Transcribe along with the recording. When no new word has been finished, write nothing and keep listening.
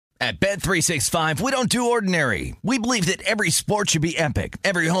At Bet365, we don't do ordinary. We believe that every sport should be epic.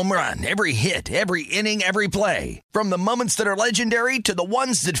 Every home run, every hit, every inning, every play. From the moments that are legendary to the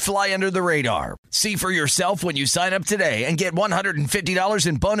ones that fly under the radar. See for yourself when you sign up today and get $150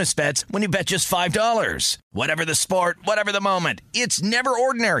 in bonus bets when you bet just $5. Whatever the sport, whatever the moment, it's never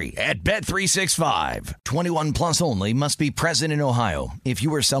ordinary at Bet365. 21 plus only. Must be present in Ohio. If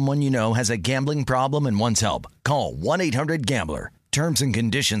you or someone you know has a gambling problem and wants help, call 1-800-GAMBLER. Terms and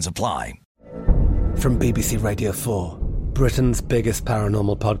conditions apply. From BBC Radio 4, Britain's biggest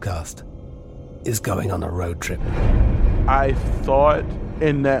paranormal podcast is going on a road trip. I thought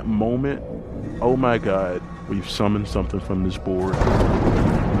in that moment, oh my God, we've summoned something from this board.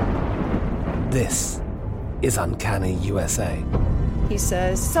 This is Uncanny USA. He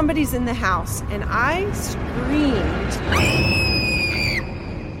says, somebody's in the house, and I screamed.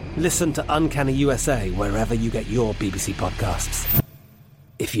 Listen to Uncanny USA wherever you get your BBC podcasts,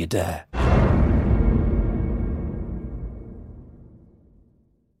 if you dare.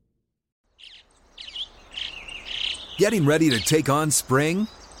 Getting ready to take on spring?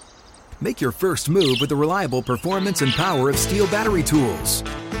 Make your first move with the reliable performance and power of Steel battery tools.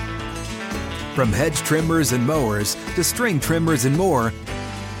 From hedge trimmers and mowers to string trimmers and more,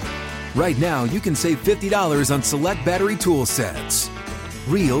 right now you can save $50 on select battery tool sets.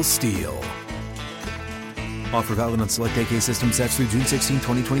 Real Steel. Offer valid on select AK system sets through June 16,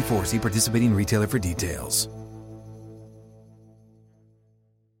 2024. See participating retailer for details.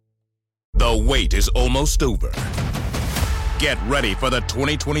 The wait is almost over. Get ready for the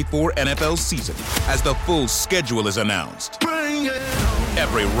 2024 NFL season as the full schedule is announced.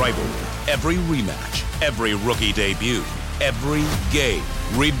 Every rivalry, every rematch, every rookie debut, every game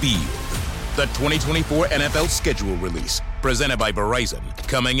revealed. The 2024 NFL schedule release, presented by Verizon,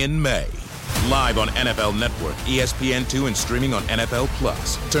 coming in May. Live on NFL Network, ESPN2, and streaming on NFL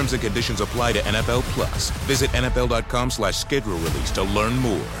Plus. Terms and conditions apply to NFL Plus. Visit NFL.com/schedule release to learn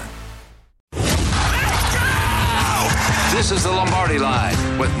more. This is the Lombardi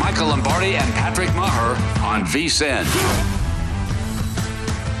Line with Michael Lombardi and Patrick Maher on VSiN.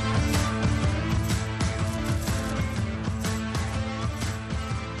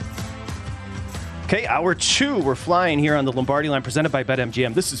 Okay, hour two, we're flying here on the Lombardi Line, presented by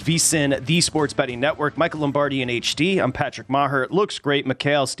BetMGM. This is VSiN, the Sports Betting Network. Michael Lombardi in HD. I'm Patrick Maher. It looks great.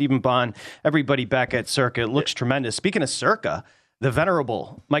 Mikhail, Stephen Bond, everybody back at Circa. It looks tremendous. Speaking of Circa, the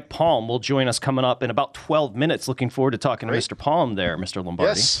venerable Mike Palm will join us coming up in about 12 minutes. Looking forward to talking to Mr. Palm there, Mr.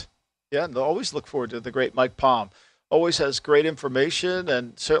 Lombardi. Yes. Yeah, and always look forward to the great Mike Palm. Always has great information,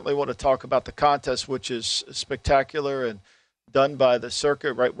 and certainly want to talk about the contest, which is spectacular and done by the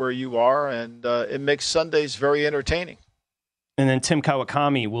Circuit right where you are, and it makes Sundays very entertaining. And then Tim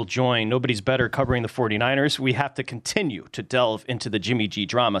Kawakami will join. Nobody's better covering the 49ers. We have to continue to delve into the Jimmy G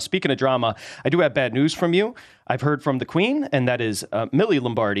drama. Speaking of drama, I do have bad news from you. I've heard from the Queen, and that is Millie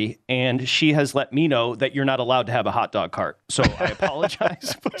Lombardi, and she has let me know that you're not allowed to have a hot dog cart. So I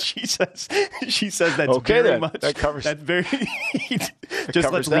apologize, but she says that's okay, very then. much. That covers. That's very.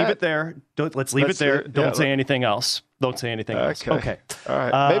 Just let's leave it there. Let's leave it there. Don't say anything else. Don't say anything else. Okay. All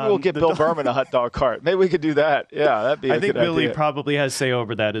right. Maybe we'll get Bill Berman a hot dog cart. Maybe we could do that. Yeah, that'd be a good idea. I think Millie probably has say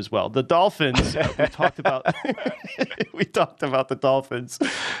over that as well. The Dolphins, we talked about the Dolphins.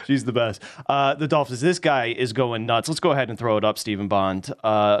 She's the best. The Dolphins, this guy is going nuts. Let's go ahead and throw it up, Stephen Bond.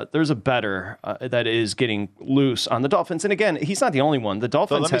 There's a bettor that is getting loose on the Dolphins. And again, he's not the only one. The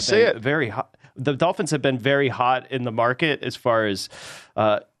Dolphins have been very hot. The Dolphins have been very hot in the market as far as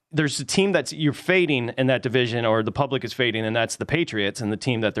there's a team that you're fading in that division, or the public is fading, and that's the Patriots, and the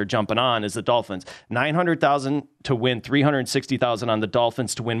team that they're jumping on is the Dolphins. $900,000 to win, $360,000 on the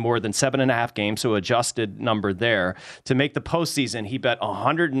Dolphins to win more than 7.5 games, so adjusted number there. To make the postseason, he bet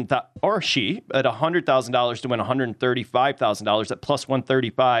she bet $100,000 to win $135,000 at plus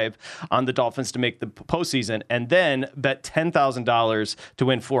 135 on the Dolphins to make the postseason, and then bet $10,000 to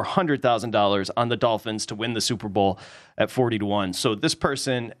win $400,000 on the Dolphins to win the Super Bowl at 40-1. So this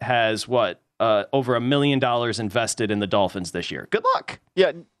person has over $1 million invested in the Dolphins this year. Good luck.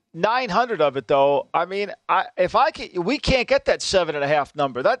 Yeah, 900 of it though. I mean, we can't get that 7.5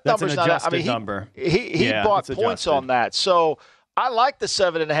 number. That That's number's an not. I mean, number. He bought points on that. So I like the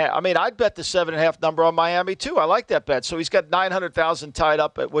 7.5. I mean, I'd bet the 7.5 number on Miami too. I like that bet. So he's got 900,000 tied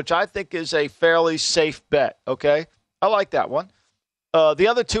up, which I think is a fairly safe bet. Okay, I like that one. The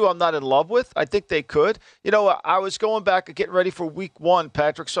other two I'm not in love with. I think they could. You know, I was going back and getting ready for week 1,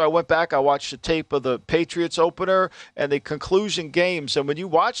 Patrick, so I went back. I watched the tape of the Patriots opener and the conclusion games. And when you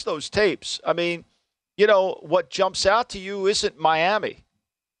watch those tapes, I mean, you know, what jumps out to you isn't Miami.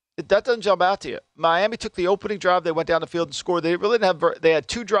 That doesn't jump out to you. Miami took the opening drive. They went down the field and scored. They really didn't have. They had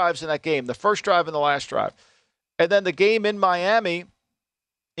 2 drives in that game, the first drive and the last drive. And then the game in Miami,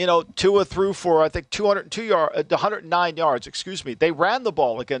 Tua threw for, I think, 109 yards, They ran the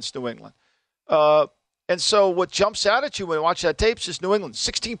ball against New England. And so what jumps out at you when you watch that tape is New England,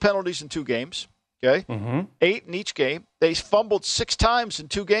 16 penalties in 2 games, okay? 8 in each game. They fumbled 6 times in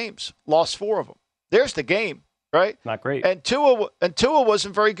 2 games, lost 4 of them. There's the game. Right? Not great. And Tua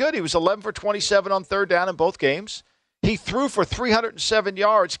wasn't very good. He was 11 for 27 on third down in both games. He threw for 307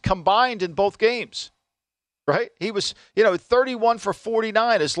 yards combined in both games. Right? He was, 31 for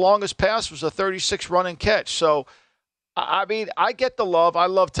 49. His longest pass was a 36 run and catch. So, I mean, I get the love. I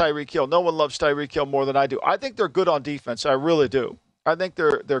love Tyreek Hill. No one loves Tyreek Hill more than I do. I think they're good on defense. I really do. I think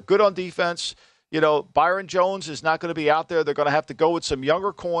they're good on defense. Byron Jones is not going to be out there. They're going to have to go with some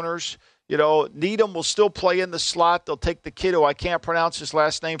younger corners. Needham will still play in the slot. They'll take the kid who I can't pronounce his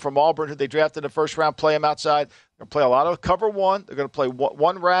last name from Auburn, who they drafted in the first round, play him outside. They're going to play a lot of cover one. They're going to play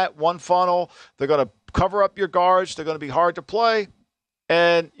one rat, one funnel. They're going to cover up your guards. They're going to be hard to play.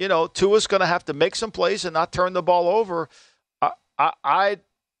 And, Tua's going to have to make some plays and not turn the ball over. Do I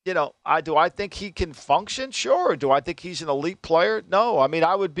think he can function? Sure. Do I think he's an elite player? No. I mean,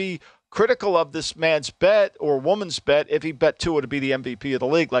 I would be critical of this man's bet or woman's bet if he bet Tua to be the MVP of the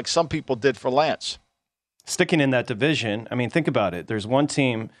league, like some people did for Lance. Sticking in that division, I mean, think about it. There's one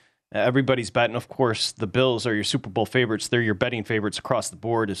team everybody's betting. Of course, the Bills are your Super Bowl favorites. They're your betting favorites across the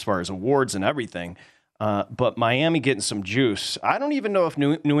board as far as awards and everything. But Miami getting some juice. I don't even know if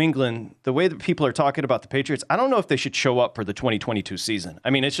New England, the way that people are talking about the Patriots, I don't know if they should show up for the 2022 season.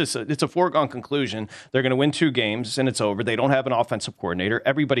 I mean, it's a foregone conclusion. They're going to win 2 games and it's over. They don't have an offensive coordinator.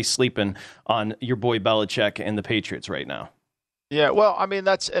 Everybody's sleeping on your boy Belichick and the Patriots right now. Yeah, well, I mean,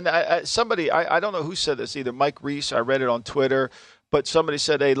 somebody, I don't know who said this, either Mike Reese, I read it on Twitter, but somebody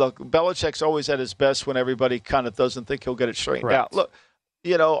said, hey, look, Belichick's always at his best when everybody kind of doesn't think he'll get it straightened out. Look,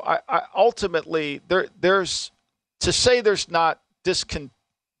 I ultimately there's to say there's not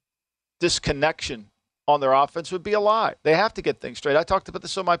disconnection on their offense would be a lie. They have to get things straight. I talked about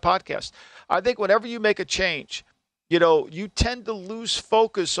this on my podcast. I think whenever you make a change, you tend to lose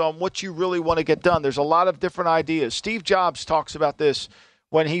focus on what you really want to get done. There's a lot of different ideas. Steve Jobs talks about this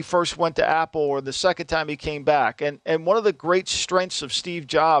when he first went to Apple or the second time he came back. And one of the great strengths of Steve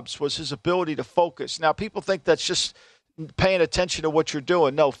Jobs was his ability to focus. Now, people think that's just paying attention to what you're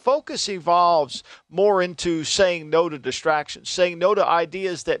doing. No, focus evolves more into saying no to distractions, saying no to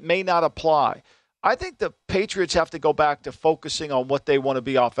ideas that may not apply. I think the Patriots have to go back to focusing on what they want to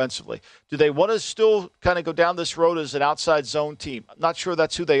be offensively. Do they want to still kind of go down this road as an outside zone team? I'm not sure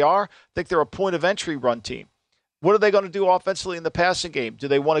that's who they are. I think they're a point of entry run team. What are they going to do offensively in the passing game? Do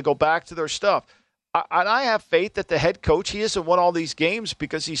they want to go back to their stuff? And I have faith that the head coach, he hasn't won all these games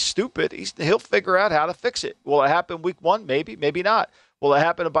because he's stupid. He'll figure out how to fix it. Will it happen week 1? Maybe, maybe not. Will it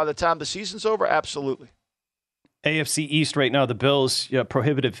happen by the time the season's over? Absolutely. AFC East right now, the Bills,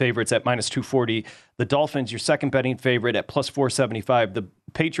 prohibitive favorites at -240. The Dolphins, your second betting favorite at +475. The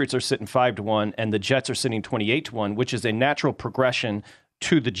Patriots are sitting 5-1, and the Jets are sitting 28-1, which is a natural progression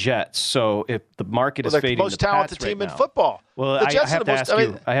to the Jets. So if the market is fading, the most talented team in football. Well, I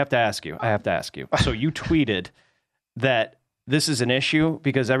have to ask you. So you tweeted that this is an issue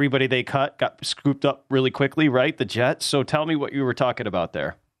because everybody they cut got scooped up really quickly, right? The Jets. So tell me what you were talking about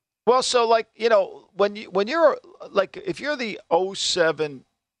there. Well, so when you're if you're the 07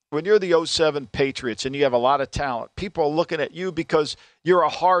 Patriots and you have a lot of talent, people are looking at you because you're a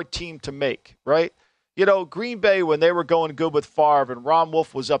hard team to make, right? Green Bay, when they were going good with Favre and Ron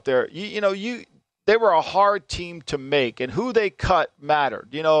Wolf was up there, they were a hard team to make, and who they cut mattered.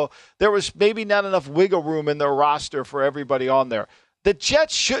 There was maybe not enough wiggle room in their roster for everybody on there. The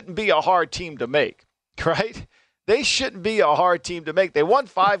Jets shouldn't be a hard team to make, right? They shouldn't be a hard team to make. They won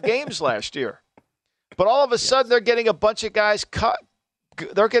 5 games last year. But all of a sudden, they're getting a bunch of guys cut.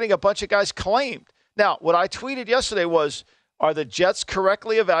 They're getting a bunch of guys claimed. Now, what I tweeted yesterday was, are the Jets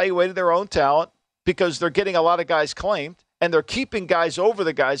correctly evaluating their own talent because they're getting a lot of guys claimed and they're keeping guys over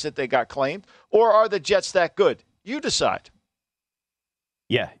the guys that they got claimed? Or are the Jets that good? You decide.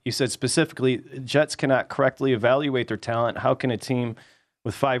 Yeah, you said specifically, Jets cannot correctly evaluate their talent. How can a team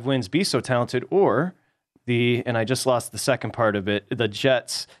with 5 wins be so talented? Or and I just lost the second part of it, the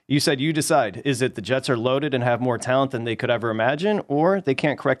Jets, you said you decide. Is it the Jets are loaded and have more talent than they could ever imagine, or they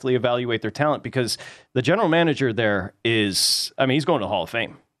can't correctly evaluate their talent? Because the general manager there he's going to the Hall of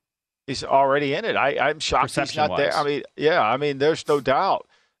Fame. He's already in it. I'm shocked he's not there. There's no doubt.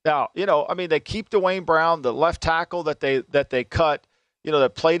 Now, they keep Dwayne Brown, the left tackle that they cut.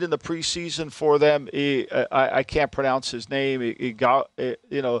 that played in the preseason for them. I can't pronounce his name.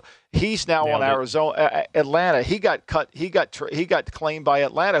 He's now on Arizona, Atlanta. He got cut. He got claimed by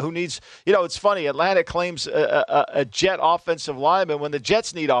Atlanta, who needs. It's funny. Atlanta claims a Jet offensive lineman when the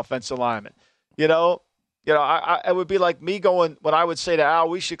Jets need offensive linemen. I would be like me going when I would say to Al,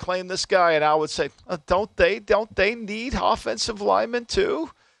 we should claim this guy, and Al would say, don't they need offensive linemen too?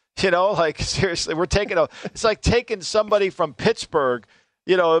 Seriously, it's like taking somebody from Pittsburgh.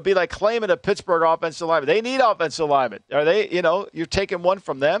 It'd be like claiming a Pittsburgh offensive lineman. They need offensive linemen. Are they? You're taking one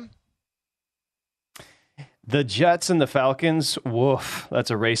from them. The Jets and the Falcons, woof, that's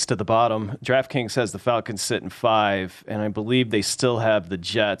a race to the bottom. DraftKings says the Falcons sit in 5, and I believe they still have the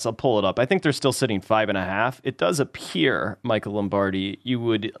Jets. I'll pull it up. I think they're still sitting 5.5. It does appear, Michael Lombardi, you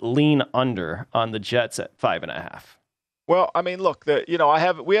would lean under on the Jets at 5.5. Well, I mean, look,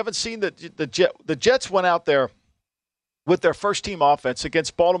 we haven't seen the Jets went out there with their first team offense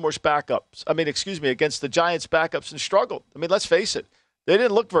against Baltimore's backups. Against the Giants' backups and struggled. I mean, let's face it, they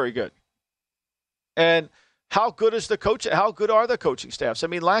didn't look very good. And how good is the coach? How good are the coaching staffs? I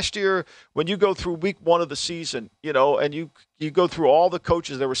mean, last year when you go through week 1 of the season, and you go through all the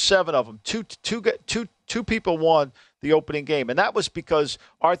coaches, there were 7 of them. Two people won the opening game, and that was because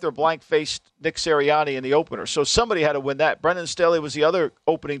Arthur Blank faced Nick Sirianni in the opener. So somebody had to win that. Brendan Staley was the other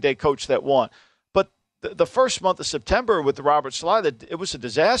opening day coach that won. But the first month of September with the Robert Saleh, it was a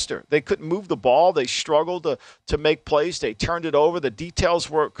disaster. They couldn't move the ball. They struggled to make plays. They turned it over. The details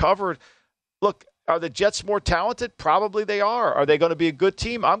weren't covered. Look, are the Jets more talented? Probably they are. Are they going to be a good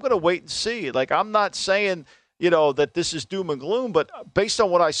team? I'm going to wait and see. I'm not saying, that this is doom and gloom, but based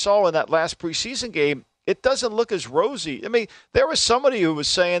on what I saw in that last preseason game, it doesn't look as rosy. I mean, there was somebody who was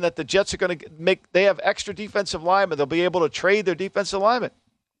saying that the Jets are going to they have extra defensive linemen. They'll be able to trade their defensive linemen.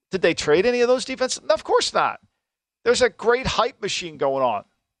 Did they trade any of those defensive? No, of course not. There's a great hype machine going on.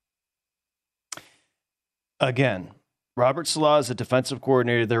 Again, Robert Saleh is a defensive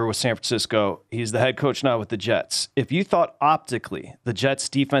coordinator there with San Francisco. He's the head coach now with the Jets. If you thought optically the Jets'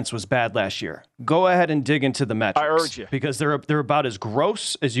 defense was bad last year, go ahead and dig into the metrics. I urge you. Because they're about as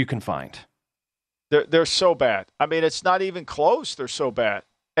gross as you can find. They're so bad. I mean, it's not even close. They're so bad.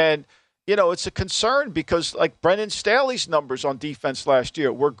 And, it's a concern because, Brendan Staley's numbers on defense last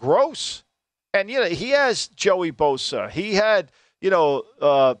year were gross. And, he has Joey Bosa. He had,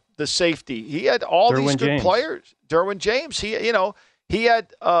 the safety. He had all these good players. Derwin James. He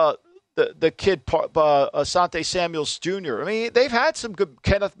had the kid Asante Samuels Jr. I mean, they've had some good.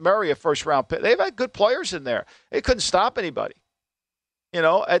 Kenneth Murray, a first-round pick. They've had good players in there. They couldn't stop anybody.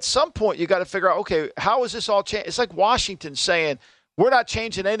 At some point you got to figure out, okay, how is this all changed? It's like Washington saying, we're not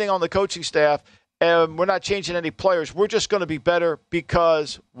changing anything on the coaching staff and we're not changing any players. We're just going to be better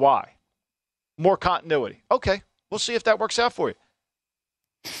because why? More continuity. Okay, we'll see if that works out for you.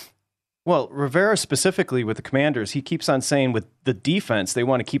 Well, Rivera specifically with the Commanders, he keeps on saying with the defense, they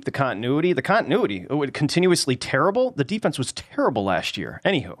want to keep the continuity. The continuity was continuously terrible. The defense was terrible last year.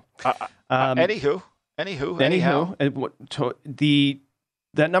 Anywho.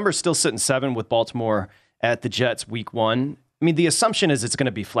 That number's still sitting 7 with Baltimore at the Jets week 1. I mean, the assumption is it's going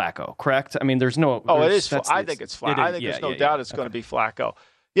to be Flacco, correct? I mean, there's no... Oh, it is. I think it's Flacco. I think there's no doubt it's going to be Flacco.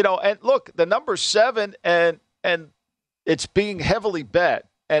 And look, the number's 7, and it's being heavily bet.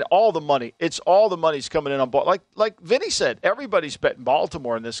 And all the money's coming in on ball. Like Vinny said, everybody's betting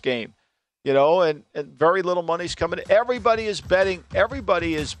Baltimore in this game, and very little money's coming in. Everybody is betting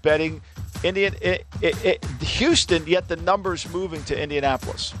Houston, yet the number's moving to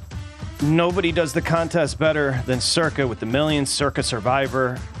Indianapolis. Nobody does the contest better than Circa with the Millions Circa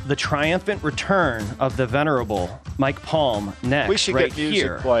Survivor. The triumphant return of the venerable Mike Palm next. We should get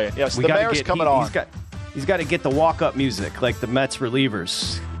music playing. Yes, the mayor's coming on. He's got to get the walk-up music like the Mets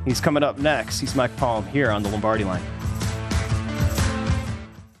relievers. He's coming up next. He's Mike Palm here on the Lombardi Line.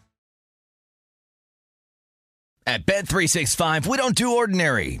 At Bet365, we don't do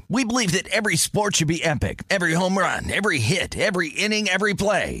ordinary. We believe that every sport should be epic. Every home run, every hit, every inning, every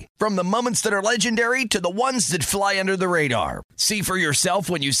play. From the moments that are legendary to the ones that fly under the radar. See for yourself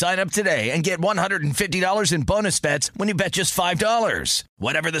when you sign up today and get $150 in bonus bets when you bet just $5.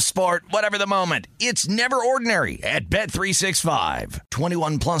 Whatever the sport, whatever the moment, it's never ordinary at Bet365.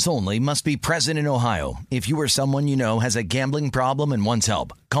 21 plus only. Must be present in Ohio. If you or someone you know has a gambling problem and wants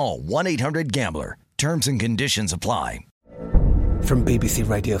help, call 1-800-GAMBLER. Terms and conditions apply. From BBC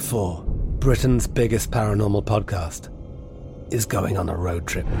Radio 4, Britain's biggest paranormal podcast is going on a road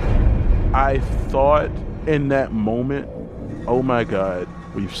trip. I thought in that moment, oh my God,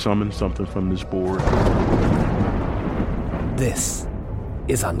 we've summoned something from this board. This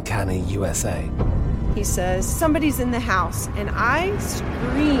is Uncanny USA. He says, somebody's in the house, and I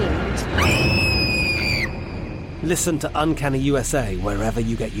screamed. Listen to Uncanny USA wherever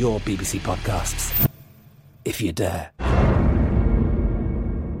you get your BBC podcasts, if you dare.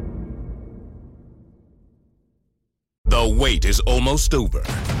 The wait is almost over.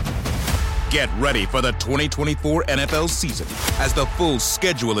 Get ready for the 2024 NFL season as the full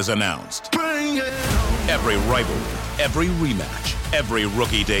schedule is announced. Every rivalry, every rematch, every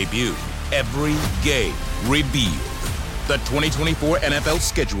rookie debut, every game revealed. The 2024 NFL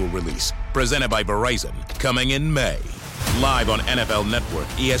schedule release, presented by Verizon, coming in May. Live on NFL Network,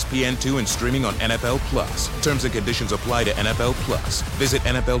 ESPN2, and streaming on NFL Plus. Terms and conditions apply to NFL Plus. Visit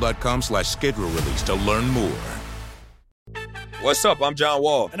NFL.com/schedule release to learn more. What's up? I'm John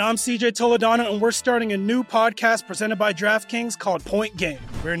Wall. And I'm CJ Toledano, and we're starting a new podcast presented by DraftKings called Point Game.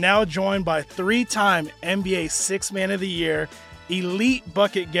 We're now joined by 3-time NBA Sixth Man of the Year, elite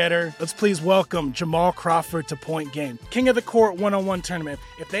bucket getter. Let's please welcome Jamal Crawford to Point Game. King of the Court one-on-one tournament.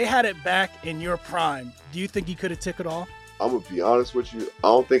 If they had it back in your prime, do you think you could have took it all? I'm going to be honest with you. I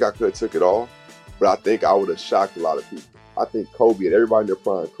don't think I could have took it all, but I think I would have shocked a lot of people. I think Kobe and everybody in their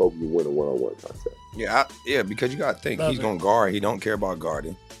prime, Kobe would win a one-on-one contest. Yeah, because you got to think he's going to guard. He don't care about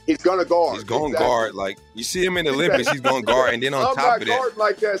guarding. He's going to guard. He's going to guard. Like, you see him in the Olympics, he's going to guard. And then on top of that. I'm not guarding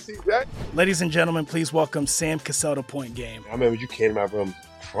like that, CJ. Ladies and gentlemen, please welcome Sam Cassell to Point Game. I remember you came to my room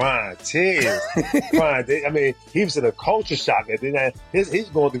crying, tears, crying. I mean, he was in a culture shock. And then he's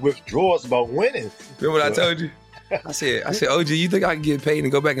going through withdrawals about winning. Remember what I told you? I said, OG, you think I can get paid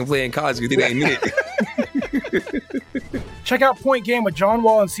and go back and play in college because it ain't it? Check out Point Game with John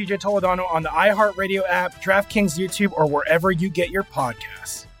Wall and CJ Toledano on the iHeartRadio app, DraftKings YouTube, or wherever you get your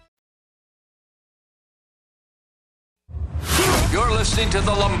podcasts. You're listening to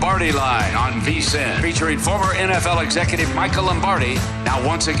The Lombardi Line on VSiN, featuring former NFL executive Michael Lombardi. Now,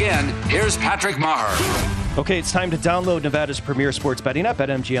 once again, here's Patrick Maher. Okay, it's time to download Nevada's premier sports betting app,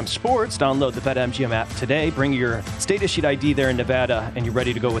 BetMGM Sports. Download the BetMGM app today. Bring your state-issued ID there in Nevada, and you're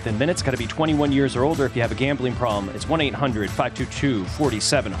ready to go within minutes. Got to be 21 years or older if you have a gambling problem. It's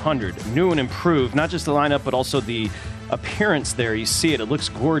 1-800-522-4700. New and improved, not just the lineup, but also the appearance there. You see it. It looks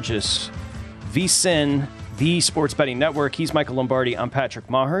gorgeous. VSiN, the Sports Betting Network. He's Michael Lombardi. I'm Patrick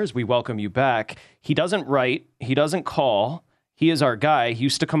Maher. As we welcome you back. He doesn't write. He doesn't call. He is our guy. He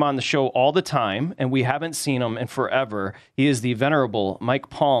used to come on the show all the time, and we haven't seen him in forever. He is the venerable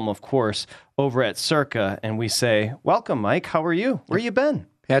Mike Palm, of course, over at Circa. And we say, welcome, Mike. How are you? Where you been?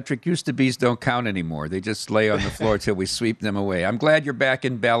 Patrick, used to be's don't count anymore. They just lay on the floor till we sweep them away. I'm glad you're back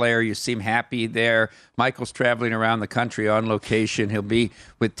in Bel Air. You seem happy there. Michael's traveling around the country on location. He'll be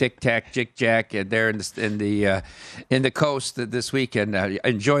with Tic Tac, Jick Jack there in the coast this weekend.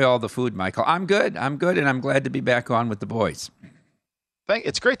 Enjoy all the food, Michael. I'm good, and I'm glad to be back on with the boys.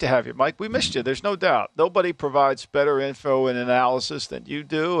 It's great to have you, Mike. We missed you. There's no doubt. Nobody provides better info and analysis than you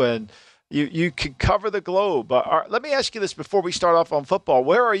do, and you can cover the globe. Let me ask you this before we start off on football.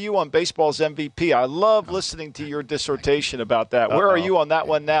 Where are you on baseball's MVP? I love listening to your dissertation about that. Where are you on that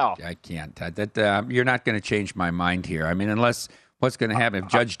one now? I can't. You're not going to change my mind here. I mean, unless what's going to happen if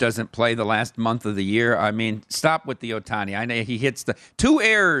Judge doesn't play the last month of the year? I mean, stop with the Ohtani. I know he hits the 2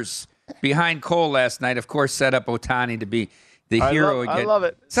 errors behind Cole last night, of course, set up Ohtani to be the hero again. I love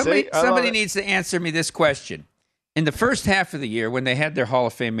it. Somebody needs to answer me this question. In the first half of the year, when they had their Hall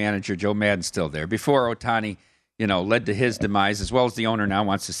of Fame manager, Joe Madden, still there, before Ohtani, led to his demise, as well as the owner now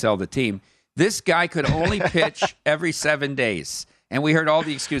wants to sell the team, this guy could only pitch every 7 days. And we heard all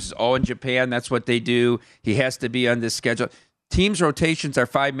the excuses. Oh, in Japan, that's what they do. He has to be on this schedule. Teams' rotations are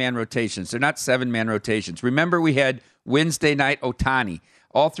 5-man rotations. They're not 7-man rotations. Remember, we had Wednesday night Ohtani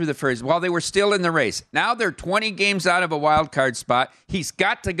all through the first, while they were still in the race. Now they're 20 games out of a wild card spot. He's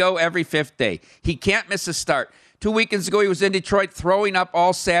got to go every 5th day. He can't miss a start. 2 weekends ago, he was in Detroit throwing up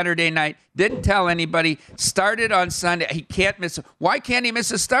all Saturday night. Didn't tell anybody. Started on Sunday. He can't miss. Why can't he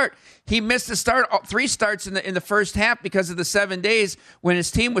miss a start? He missed a start, 3 starts in the first half because of the 7 days when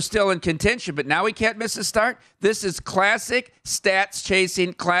his team was still in contention. But now he can't miss a start. This is classic stats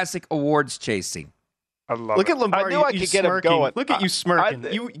chasing, classic awards chasing. I love Look at Lombardi. I knew I could get him going. Look at you smirking.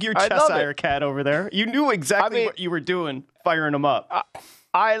 You're Cheshire cat over there. You knew exactly what you were doing, firing him up.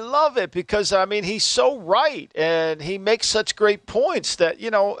 I love it because, he's so right, and he makes such great points that,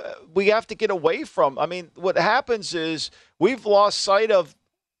 we have to get away from. What happens is we've lost sight of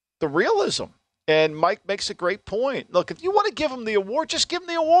the realism, and Mike makes a great point. Look, if you want to give him the award, just give him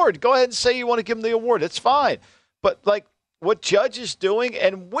the award. Go ahead and say you want to give him the award. It's fine. But, what Judge is doing,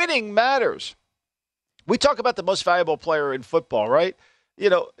 and winning matters. We talk about the most valuable player in football, right?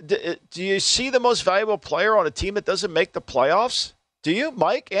 Do you see the most valuable player on a team that doesn't make the playoffs? Do you,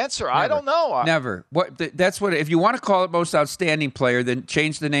 Mike? Answer. Never. I don't know. Never. That's what. If you want to call it most outstanding player, then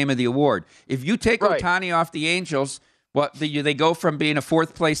change the name of the award. If you take Ohtani off the Angels, they go from being a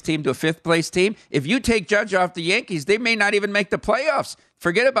 4th place team to a 5th place team. If you take Judge off the Yankees, they may not even make the playoffs.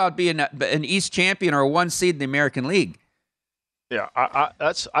 Forget about being an East champion or a 1 seed in the American League. Yeah,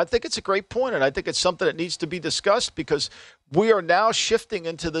 I think it's a great point, and I think it's something that needs to be discussed because we are now shifting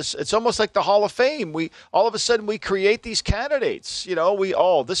into this. It's almost like the Hall of Fame. We all of a sudden we create these candidates.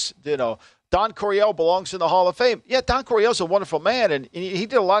 Don Coryell belongs in the Hall of Fame. Yeah, Don Coryell's a wonderful man, and he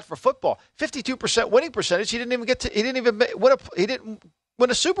did a lot for football. 52% winning percentage. He didn't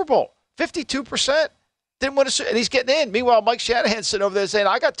win a Super Bowl. 52%. Didn't win and he's getting in. Meanwhile, Mike Shanahan's sitting over there saying,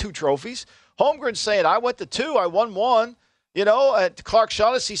 I got 2 trophies. Holmgren's saying, I went to 2, I won 1. Clark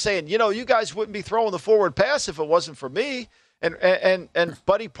Shaughnessy saying, you guys wouldn't be throwing the forward pass if it wasn't for me. And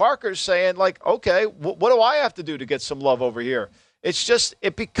Buddy Parker's saying, like, okay, what do I have to do to get some love over here? It's just,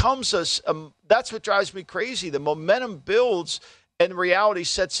 it becomes that's what drives me crazy. The momentum builds and reality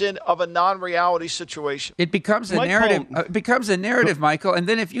sets in of a non-reality situation. It becomes a narrative. It becomes a narrative, Michael. And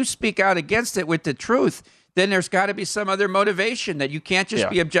then if you speak out against it with the truth, then there's got to be some other motivation that you can't just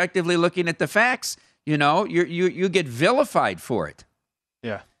be objectively looking at the facts. You get vilified for it.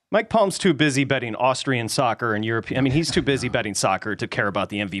 Yeah. Mike Palm's too busy betting Austrian soccer and European. I mean, he's too busy betting soccer to care about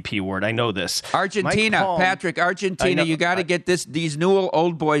the MVP award. I know this. Argentina, Patrick, you got to get these new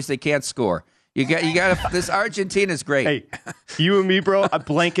old boys. They can't score. You got this. Argentina's great. Hey, you and me, bro. I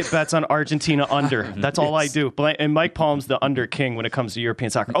blanket bets on Argentina under. That's all I do. And Mike Palm's the under king when it comes to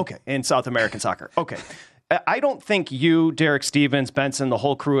European soccer. Okay, and South American soccer. Okay. I don't think you, Derek Stevens, Benson, the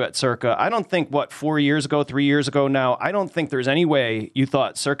whole crew at Circa, I don't think, 3 years ago now, I don't think there's any way you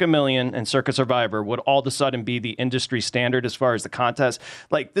thought Circa Million and Circa Survivor would all of a sudden be the industry standard as far as the contest.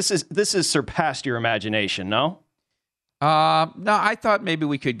 Like, this is surpassed your imagination, no? No, I thought maybe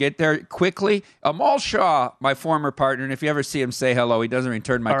we could get there quickly. Amal Shaw, my former partner, and if you ever see him, say hello. He doesn't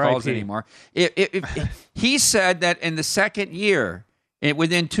return my calls anymore. He said that in the second year,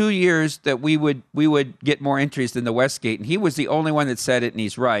 within 2 years, that we would get more entries than the Westgate, and he was the only one that said it, and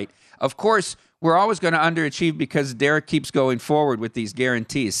he's right. Of course, we're always going to underachieve because Derek keeps going forward with these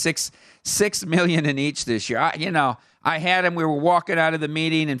guarantees. $6 million in each this year. I had him. We were walking out of the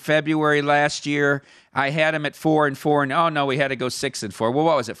meeting in February last year. I had him at 4-4, and oh no, we had to go 6-4. Well,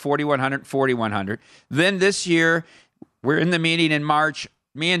 what was it? 4,100, 4,100. Then this year, we're in the meeting in March.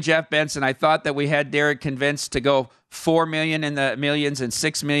 Me and Jeff Benson, I thought that we had Derek convinced to go $4 million in the Millions and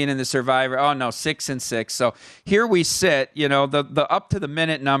 $6 million in the Survivor. Oh no, 6-6. So here we sit. The up to the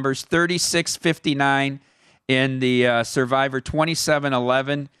minute numbers: 36.59 in the Survivor,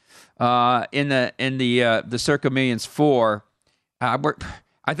 27.11 in the Circa Millions 4. I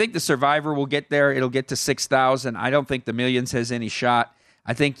think the Survivor will get there. It'll get to 6,000. I don't think the Millions has any shot.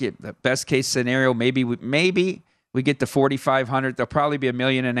 I think the best case scenario, maybe we get to 4,500. There'll probably be $1.5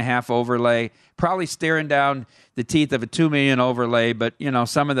 million overlay. Probably staring down the teeth of a $2 million overlay. But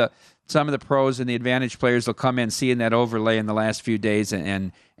some of the pros and the advantage players will come in seeing that overlay in the last few days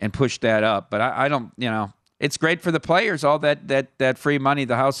and push that up. But I don't. It's great for the players. All that free money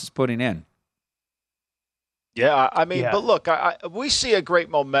the house is putting in. Yeah, but look, we see a great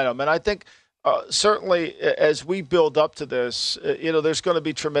momentum, and I think certainly as we build up to this, there's going to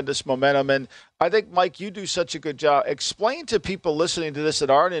be tremendous momentum. And I think, Mike, you do such a good job. Explain to people listening to this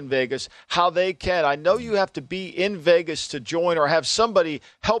that aren't in Vegas how they can. I know you have to be in Vegas to join or have somebody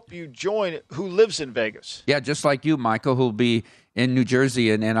help you join who lives in Vegas. Yeah, just like you, Michael, who'll be in New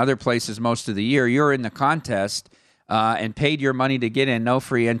Jersey and other places most of the year. You're in the contest and paid your money to get in. No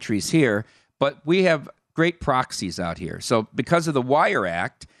free entries here. But we have great proxies out here. So because of the Wire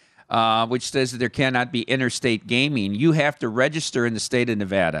Act, which says that there cannot be interstate gaming, you have to register in the state of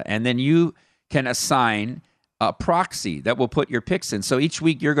Nevada, and then you can assign a proxy that will put your picks in. So each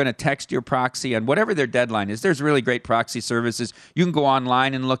week you're going to text your proxy on whatever their deadline is. There's really great proxy services. You can go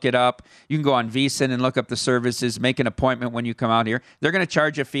online and look it up. You can go on VSiN and look up the services, make an appointment when you come out here. They're going to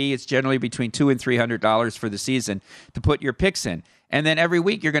charge a fee. It's generally between $200 and $300 for the season to put your picks in. And then every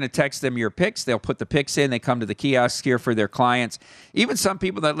week you're going to text them your picks. They'll put the picks in. They come to the kiosk here for their clients. Even some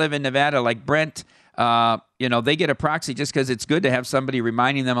people that live in Nevada, like Brent, they get a proxy just because it's good to have somebody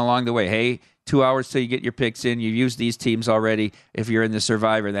reminding them along the way, hey, 2 hours till you get your picks in. You've used these teams already if you're in the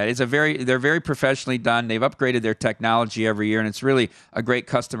Survivor. They're very professionally done. They've upgraded their technology every year, and it's really a great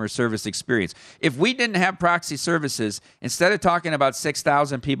customer service experience. If we didn't have proxy services, instead of talking about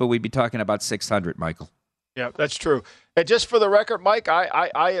 6,000 people, we'd be talking about 600, Michael. Yeah, that's true. And just for the record, Mike,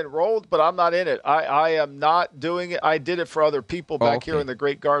 I enrolled, but I'm not in it. I am not doing it. I did it for other people back here in the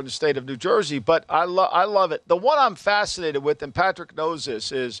great Garden State of New Jersey, but I love it. The one I'm fascinated with, and Patrick knows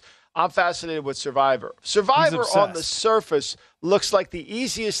this, is I'm fascinated with Survivor. Survivor on the surface looks like the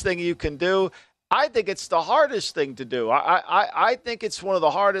easiest thing you can do. I think it's the hardest thing to do. I think it's one of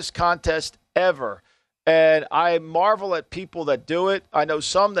the hardest contests ever. And I marvel at people that do it. I know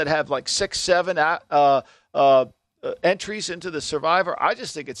some that have like 6, 7 entries into the Survivor. I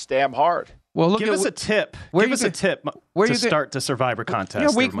just think it's damn hard. Well, give us a tip. Give us a tip to start the Survivor contest.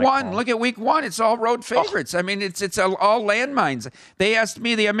 Yeah, week one. Look at week one. It's all road favorites. I mean, it's all landmines. They asked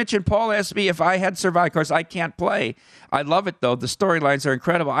me. Mitch and Paul asked me if I had Survivor. Of course, I can't play. I love it though. The storylines are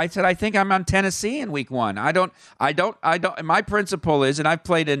incredible. I said I think I'm on Tennessee in week one. I don't. My principle is, and I've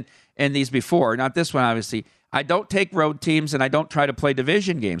played in these before. Not this one, obviously. I don't take road teams, and I don't try to play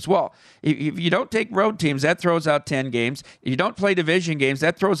division games. Well, if you don't take road teams, that throws out 10 games. If you don't play division games,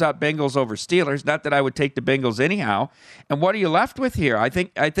 that throws out Bengals over Steelers. Not that I would take the Bengals anyhow. And what are you left with here? I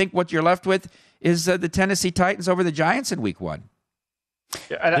think what you're left with is the Tennessee Titans over the Giants in week one.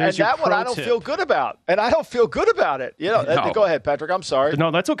 Yeah, and that one I don't feel good about. And I don't feel good about it. No. Go ahead, Patrick. I'm sorry.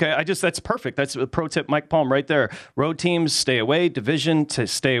 No, that's okay. That's perfect. That's a pro tip, Mike Palm, right there. Road teams, stay away. Division to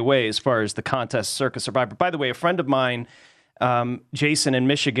stay away as far as the contest, Circa Survivor. By the way, a friend of mine, Jason in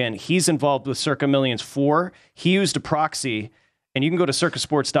Michigan, he's involved with Circa Millions 4. He used a proxy, and you can go to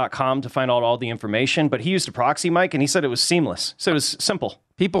circasports.com to find out all the information. But he used a proxy, Mike, and he said it was seamless. So it was simple.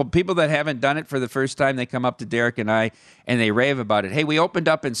 People that haven't done it for the first time, they come up to Derek and I, and they rave about it. Hey, we opened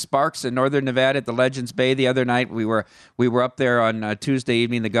up in Sparks in northern Nevada at the Legends Bay the other night. We were up there on Tuesday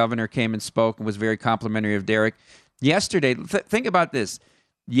evening. The governor came and spoke and was very complimentary of Derek. Yesterday, think about this.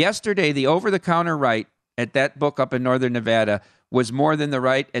 Yesterday, the over-the-counter right at that book up in northern Nevada was more than the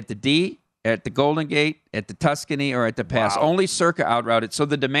right at the D, at the Golden Gate, at the Tuscany, or at the Pass. Wow. Only Circa outrouted. So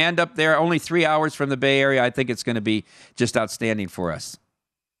the demand up there, only 3 hours from the Bay Area, I think it's going to be just outstanding for us.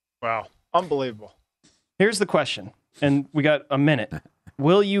 Wow. Unbelievable. Here's the question, and we got a minute.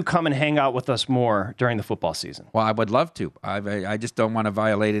 Will you come and hang out with us more during the football season? Well, I would love to. I just don't want to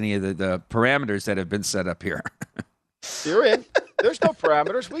violate any of the parameters that have been set up here. You're in. There's no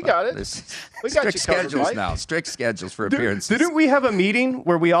parameters. We got it. We got strict schedules now. Strict schedules for appearances. Didn't we have a meeting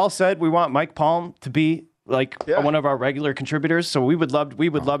where we all said we want Mike Palm to be one of our regular contributors? So we would love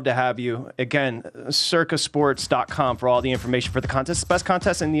to have you. Again, circasports.com for all the information for the contest. It's the best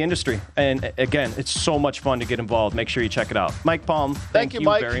contest in the industry. And again, it's so much fun to get involved. Make sure you check it out. Mike Palm, thank you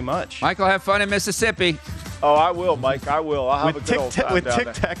Mike. Very much. Michael, have fun in Mississippi. Oh, I will, Mike. I will. I'll have a good old time with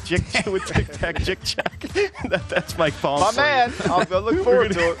Tic-Tac, Jick-Jack. That's Mike Palm. My man. I'll look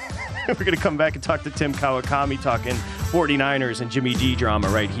forward to it. We're going to come back and talk to Tim Kawakami, talking 49ers and Jimmy G drama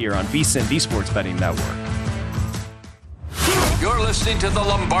right here on VSiN, the Sports Betting Network. You're listening to The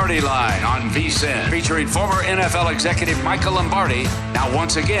Lombardi Line on VSiN, featuring former NFL executive Michael Lombardi. Now,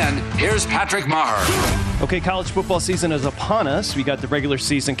 once again, here's Patrick Maher. Okay, college football season is upon us. We got the regular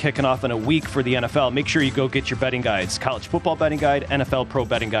season kicking off in a week for the NFL. Make sure you go get your betting guides. College football betting guide, NFL pro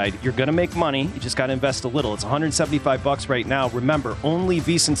betting guide. You're going to make money. You just got to invest a little. It's $175 right now. Remember, only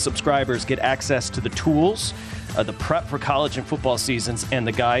VSiN subscribers get access to the tools, the prep for college and football seasons, and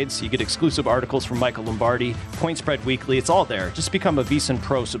the guides. You get exclusive articles from Michael Lombardi, Point Spread Weekly. It's all there. Just become a VSiN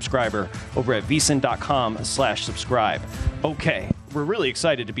Pro subscriber over at vsin.com/subscribe. Okay, we're really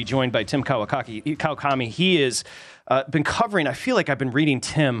excited to be joined by Tim Kawakami. He is been covering, I feel like I've been reading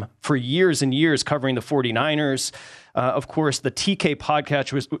Tim for years and years, covering the 49ers. Of course, the TK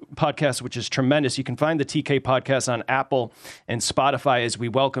podcast, which is tremendous. You can find the TK podcast on Apple and Spotify as we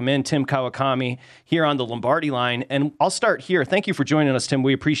welcome in Tim Kawakami here on the Lombardi Line. And I'll start here. Thank you for joining us, Tim.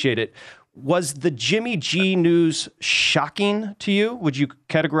 We appreciate it. Was the Jimmy G news shocking to you? Would you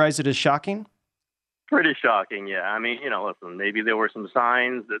categorize it as shocking? Pretty shocking, yeah. I mean, listen, maybe there were some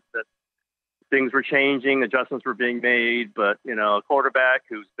signs that things were changing, adjustments were being made, but, a quarterback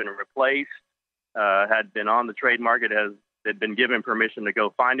who's been replaced, had been on the trade market, had been given permission to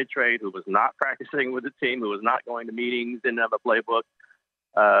go find a trade, who was not practicing with the team, who was not going to meetings, didn't have a playbook.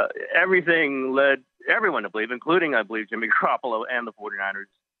 Everything led everyone to believe, including, I believe, Jimmy Garoppolo and the 49ers,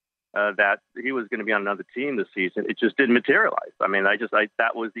 that he was going to be on another team this season. It just didn't materialize. I mean,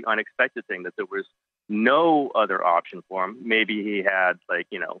 that was the unexpected thing, that there was no other option for him. Maybe he had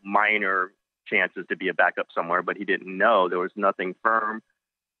minor chances to be a backup somewhere, but he didn't know. There was nothing firm.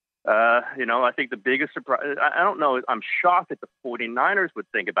 I think the biggest surprise, I don't know, I'm shocked that the 49ers would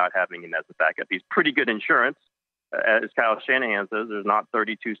think about having him as a backup. He's pretty good insurance. as Kyle Shanahan says, there's not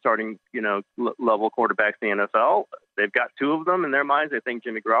 32 starting, level quarterbacks in the NFL. They've got 2 of them in their minds. They think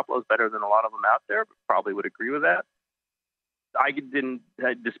Jimmy Garoppolo is better than a lot of them out there. Probably would agree with that. I didn't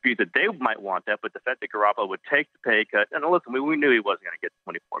dispute that they might want that, but the fact that Garoppolo would take the pay cut, and listen, we knew he wasn't going to get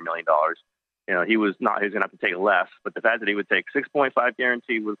 $24 million. He was going to have to take less, but the fact that he would take 6.5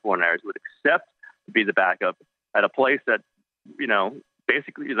 guaranteed with 49ers, would accept to be the backup at a place that,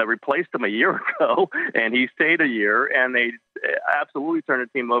 basically they replaced him a year ago, and he stayed a year, and they absolutely turned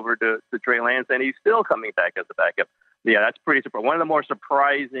the team over to Trey Lance, and he's still coming back as a backup. Yeah, that's pretty surprising. One of the more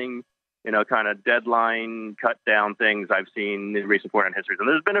surprising, kind of deadline cut down things I've seen in recent 49 history. And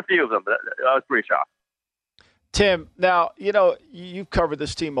there's been a few of them, but I was pretty shocked. Tim, now, you've covered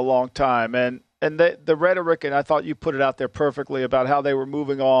this team a long time, and the rhetoric, and I thought you put it out there perfectly about how they were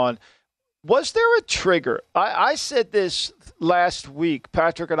moving on. Was there a trigger? I said this last week.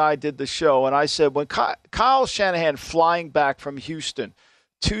 Patrick and I did the show, and I said when Kyle Shanahan flying back from Houston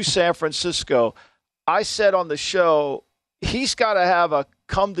to San Francisco, I said on the show, he's got to have a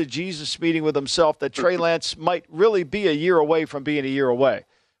come-to-Jesus meeting with himself that Trey Lance might really be a year away from being a year away,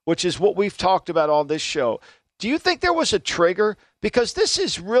 which is what we've talked about on this show. Do you think there was a trigger? Because this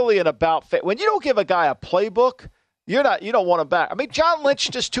is really an about – when you don't give a guy a playbook – you don't want him back. I mean, John Lynch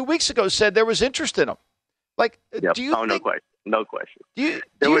just 2 weeks ago said there was interest in him. Like, yep. Do you think? No question. Do you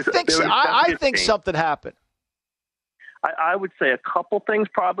think? I think something happened. I would say a couple things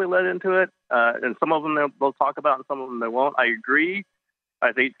probably led into it, and some of them they'll talk about, and some of them they won't. I agree.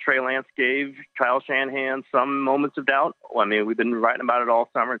 I think Trey Lance gave Kyle Shanahan some moments of doubt. I mean, we've been writing about it all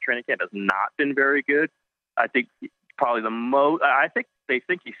summer. Training camp has not been very good. I think probably the most. I think they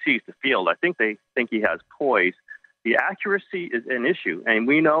think he sees the field. I think they think he has poise. The accuracy is an issue, and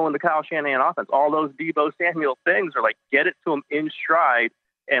we know in the Kyle Shanahan offense, all those Deebo Samuel things are like get it to him in stride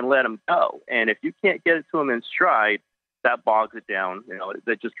and let him go. And if you can't get it to him in stride, that bogs it down.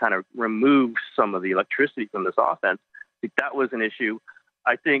 That just kind of removes some of the electricity from this offense. I think that was an issue.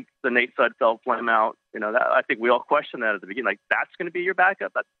 I think the Nate Sudfeld flame out, I think we all questioned that at the beginning. Like, that's going to be your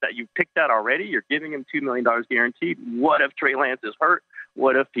backup? That you picked that already? You're giving him $2 million guaranteed. What if Trey Lance is hurt?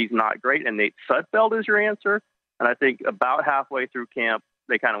 What if he's not great? And Nate Sudfeld is your answer? And I think about halfway through camp,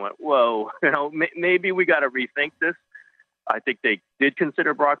 they kind of went, whoa, maybe we got to rethink this. I think they did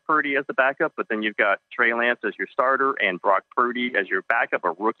consider Brock Purdy as the backup, but then you've got Trey Lance as your starter and Brock Purdy as your backup,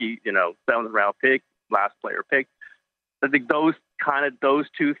 a rookie, 7th round pick, last player pick. I think those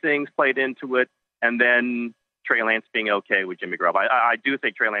two things played into it. And then Trey Lance being okay with Jimmy Garoppolo. I do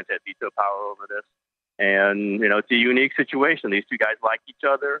think Trey Lance had veto power over this. And, it's a unique situation. These two guys like each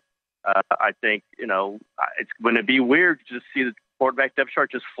other. I think, it's going to be weird to just see the quarterback depth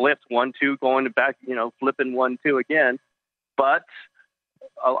chart just flipped 1-2 going back, flipping 1-2 again. But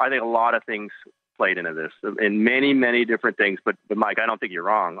I think a lot of things played into this in many, many different things. But Mike, I don't think you're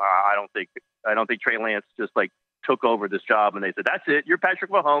wrong. I don't think Trey Lance just took over this job and they said, that's it. You're Patrick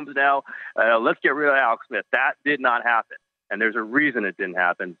Mahomes now. Let's get rid of Alex Smith. That did not happen. And there's a reason it didn't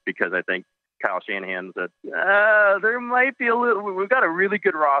happen, because I think Kyle Shanahan said, there might be we've got a really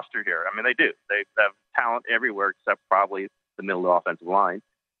good roster here. I mean, they do. They have talent everywhere except probably the middle of the offensive line.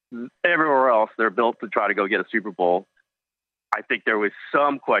 Everywhere else, they're built to try to go get a Super Bowl. I think there was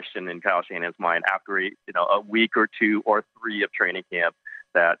some question in Kyle Shanahan's mind after a week or 2 or 3 of training camp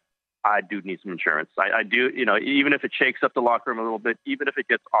that I do need some insurance. I do, even if it shakes up the locker room a little bit, even if it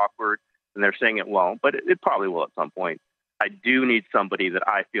gets awkward, and they're saying it won't, but it probably will at some point. I do need somebody that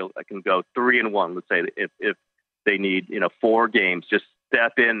I feel I can go 3-1. Let's say if they need 4 games, just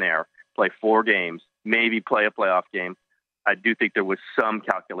step in there, play 4 games, maybe play a playoff game. I do think there was some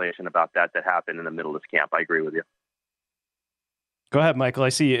calculation about that happened in the middle of this camp. I agree with you. Go ahead, Michael. I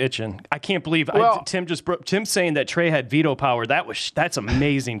see you itching. I can't believe Tim saying that Trey had veto power. That's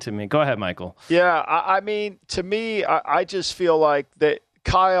amazing to me. Go ahead, Michael. Yeah, I mean, to me, I just feel like that.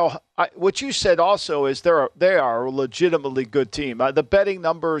 Kyle, what you said also is they are a legitimately good team. The betting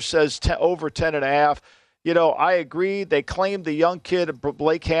number says over 10.5. I agree. They claimed the young kid,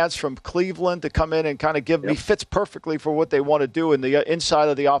 Blake Hance from Cleveland, to come in and kind of me fits perfectly for what they want to do in the inside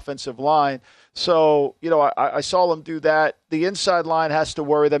of the offensive line. So, I saw them do that. The inside line has to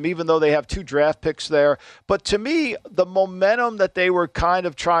worry them, even though they have 2 draft picks there. But to me, the momentum that they were kind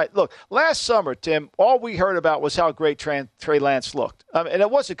of trying – look, last summer, Tim, all we heard about was how great Trey Lance looked. And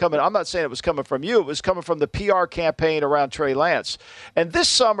it wasn't coming – I'm not saying it was coming from you. It was coming from the PR campaign around Trey Lance. And this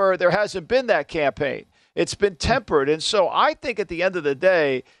summer, there hasn't been that campaign. It's been tempered. And so I think at the end of the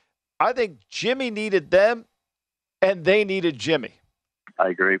day, I think Jimmy needed them and they needed Jimmy. I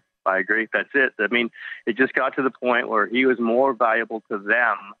agree. That's it. I mean, it just got to the point where he was more valuable to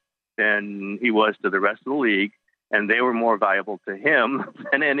them than he was to the rest of the league. and they were more valuable to him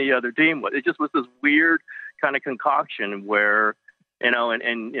than any other team was. It just was this weird kind of concoction where, you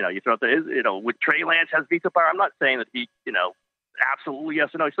throw out the, with Trey Lance has veto power. I'm not saying that he, absolutely yes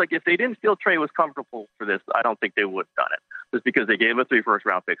or no. It's like if they didn't feel Trey was comfortable for this, I don't think they would have done it. Just because they gave 3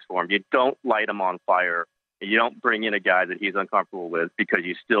 first-round picks for him. You don't light him on fire. You don't bring in a guy that he's uncomfortable with because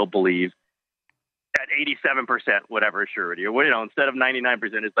you still believe at 87%, whatever surety, or instead of 99%,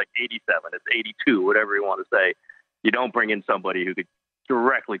 it's like 87, it's 82, whatever you want to say. You don't bring in somebody who could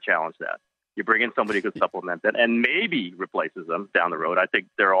directly challenge that. You bring in somebody who could supplement that and maybe replaces them down the road. I think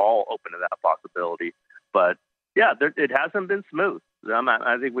they're all open to that possibility. But yeah, it hasn't been smooth.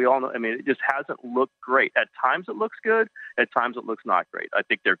 I think we all know. I mean, it just hasn't looked great. At times it looks good. At times it looks not great. I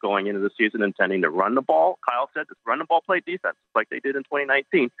think they're going into the season intending to run the ball. Kyle said this: run the ball, play defense, like they did in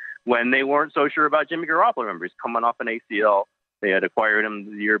 2019 when they weren't so sure about Jimmy Garoppolo. Remember, he's coming off an ACL. They had acquired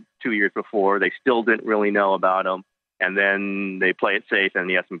him 2 years before. They still didn't really know about him. And then they play it safe, and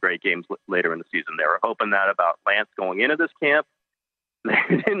he has some great games later in the season. They were hoping that about Lance going into this camp. They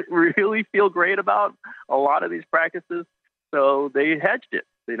didn't really feel great about a lot of these practices, so they hedged it.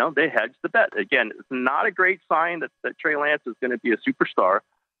 They hedged the bet. Again, it's not a great sign that Trey Lance is going to be a superstar.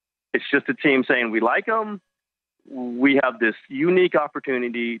 It's just a team saying, we like him. We have this unique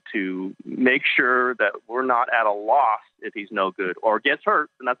opportunity to make sure that we're not at a loss if he's no good or gets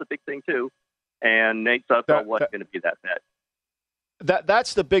hurt, and that's a big thing too. And Nate Sudfeld wasn't going to be that bet.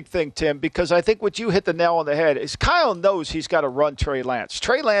 That's the big thing, Tim, because I think what you hit the nail on the head is Kyle knows he's got to run Trey Lance.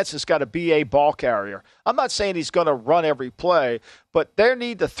 Trey Lance has got to be a ball carrier. I'm not saying he's going to run every play, but they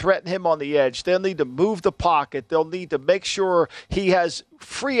need to threaten him on the edge. They'll need to move the pocket. They'll need to make sure he has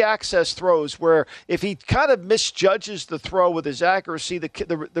free access throws where if he kind of misjudges the throw with his accuracy,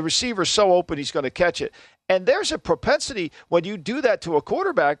 the receiver's so open he's going to catch it. And there's a propensity when you do that to a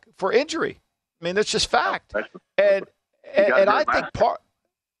quarterback for injury. I mean, that's just fact. And I think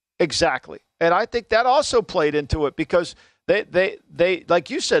exactly. And I think that also played into it because they like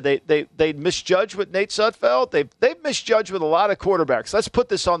you said, they misjudged with Nate Sudfeld. They've misjudged with a lot of quarterbacks. Let's put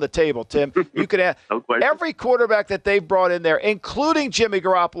this on the table, Tim. You can add every quarterback that they've brought in there, including Jimmy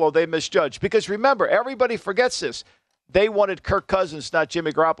Garoppolo, they misjudged. Because remember, everybody forgets this. They wanted Kirk Cousins, not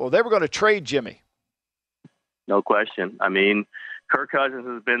Jimmy Garoppolo. They were going to trade Jimmy. No question. I mean, Kirk Cousins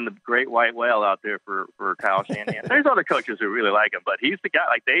has been the great white whale out there for Kyle Shanahan. There's other coaches who really like him, but he's the guy.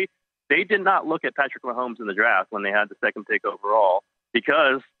 Like they did not look at Patrick Mahomes in the draft when they had the second pick overall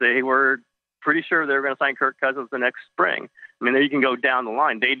because they were pretty sure they were going to sign Kirk Cousins the next spring. I mean, there you can go down the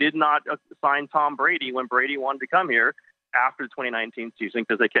line. They did not sign Tom Brady when Brady wanted to come here after the 2019 season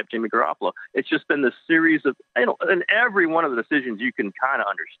because they kept Jimmy Garoppolo. It's just been this series of, in every one of the decisions you can kind of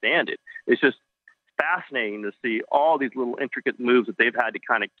understand it. It's just fascinating to see all these little intricate moves that they've had to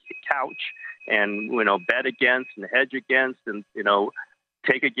kind of couch and, bet against and hedge against and,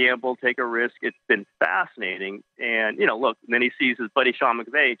 take a gamble, take a risk. It's been fascinating. And, look, then he sees his buddy Sean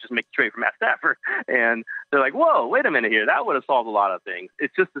McVay just make a trade for Matt Stafford. And they're like, whoa, wait a minute here. That would have solved a lot of things.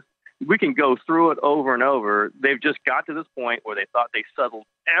 It's just this, we can go through it over and over. They've just got to this point where they thought they settled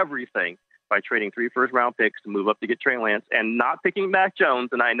everything by trading 3 first-round picks to move up to get Trey Lance and not picking Mac Jones.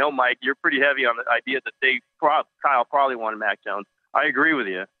 And I know, Mike, you're pretty heavy on the idea that Kyle probably wanted Mac Jones. I agree with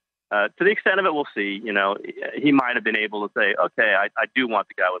you. To the extent of it, we'll see. He might have been able to say, okay, I do want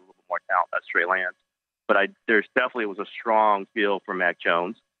the guy with a little bit more talent. That's Trey Lance. But there's definitely was a strong feel for Mac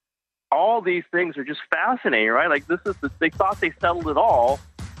Jones. All these things are just fascinating, right? Like they thought they settled it all,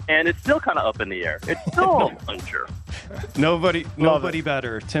 and it's still kind of up in the air. It's still unsure. Nobody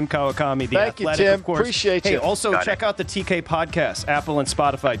better. Tim Kawakami, the Thank Athletic, you, Tim. of course. Appreciate you. Hey, also check out the TK podcast, Apple and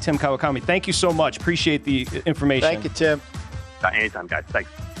Spotify. Tim Kawakami, thank you so much. Appreciate the information. Thank you, Tim. Anytime, guys. Thanks.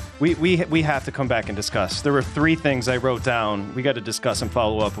 We have to come back and discuss. There were 3 things I wrote down. We got to discuss and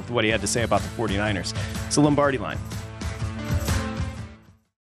follow up with what he had to say about the 49ers. It's the Lombardi Line.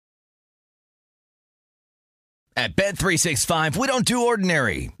 At Bet365, we don't do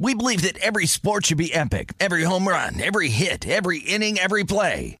ordinary. We believe that every sport should be epic. Every home run, every hit, every inning, every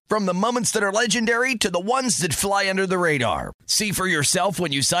play. From the moments that are legendary to the ones that fly under the radar. See for yourself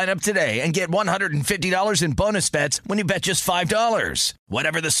when you sign up today and get $150 in bonus bets when you bet just $5.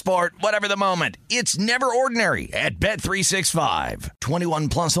 Whatever the sport, whatever the moment, it's never ordinary at Bet365. 21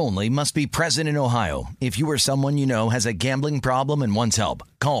 plus only. Must be present in Ohio. If you or someone you know has a gambling problem and wants help,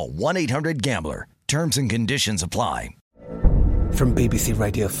 call 1-800-GAMBLER. Terms and conditions apply. From BBC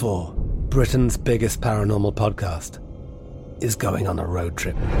Radio 4, Britain's biggest paranormal podcast is going on a road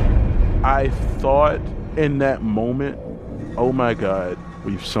trip. I thought in that moment, oh my God,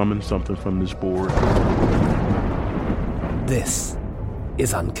 we've summoned something from this board. This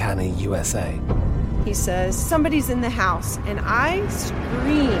is Uncanny USA. He says, somebody's in the house, and I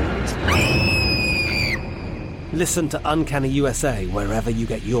screamed. Listen to Uncanny USA wherever you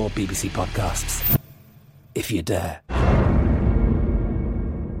get your BBC podcasts, if you dare.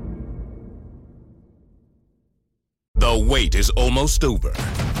 The wait is almost over.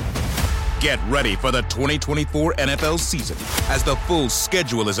 Get ready for the 2024 NFL season as the full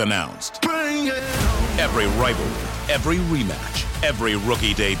schedule is announced. Every rivalry, every rematch, every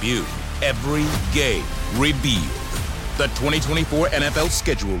rookie debut, every game revealed. The 2024 NFL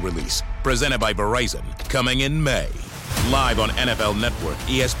schedule release, presented by Verizon, coming in May. Live on NFL Network,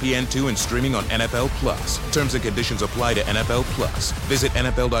 ESPN2, and streaming on NFL Plus. Terms and conditions apply to NFL Plus. Visit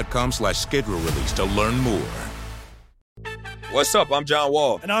NFL.com/schedule release to learn more. What's up? I'm John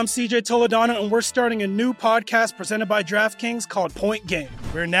Wall. And I'm CJ Toledano, and we're starting a new podcast presented by DraftKings called Point Game.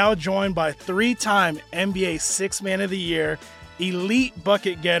 We're now joined by three-time NBA Sixth Man of the Year, elite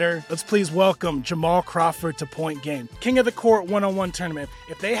bucket getter. Let's please welcome Jamal Crawford to Point Game. King of the Court one-on-one tournament.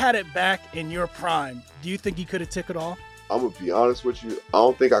 If they had it back in your prime, do you think you could have took it all? I'm going to be honest with you. I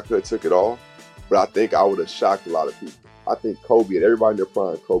don't think I could have took it all, but I think I would have shocked a lot of people. I think Kobe and everybody in their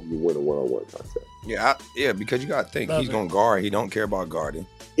prime, Kobe would win a one-on-one contest. Yeah, because you got to think he's going to guard. He don't care about guarding.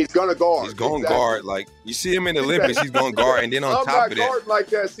 He's going to guard. He's going to guard. Like, you see him in the Olympics, he's going to guard. And then on top of that. I'm not like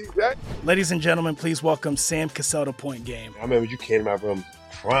that, CJ. Ladies and gentlemen, please welcome Sam Cassell to Point Game. I remember you came to my room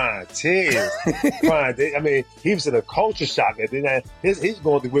crying, tears, crying. I mean, he was in a culture shock. And then he's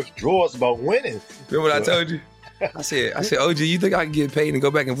going through withdrawals about winning. Remember what I told you? I said, OG, you think I can get paid and go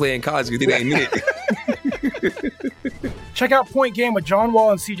back and play in college? You think they need it? Check out Point Game with John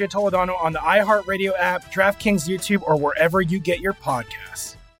Wall and CJ Toledano on the iHeartRadio app, DraftKings YouTube, or wherever you get your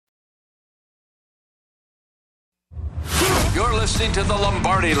podcasts. You're listening to The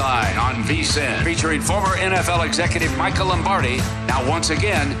Lombardi Line on VSiN, featuring former NFL executive Michael Lombardi. Now, once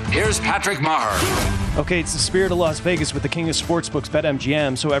again, here's Patrick Maher. Okay, it's the spirit of Las Vegas with the king of sportsbooks,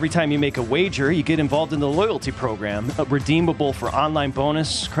 BetMGM. So every time you make a wager, you get involved in the loyalty program, redeemable for online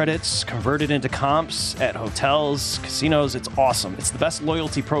bonus credits, converted into comps at hotels, casinos. It's awesome. It's the best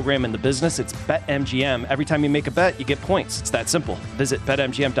loyalty program in the business. It's BetMGM. Every time you make a bet, you get points. It's that simple. Visit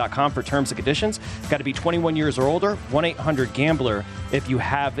BetMGM.com for terms and conditions. Got to be 21 years or older. 1-800-GAMBLER if you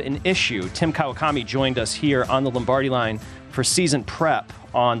have an issue. Tim Kawakami joined us here on the Lombardi Line for season prep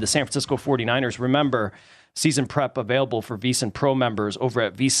on the San Francisco 49ers. Remember, season prep available for VSiN Pro members over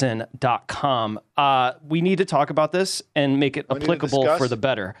at VSiN.com. We need to talk about this and make it applicable for the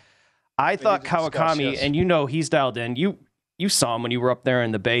better. I thought Kawakami, and you know he's dialed in. You saw him when you were up there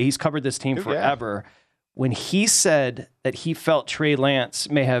in the Bay. He's covered this team forever. When he said that he felt Trey Lance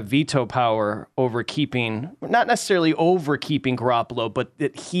may have veto power over keeping, not necessarily over keeping Garoppolo, but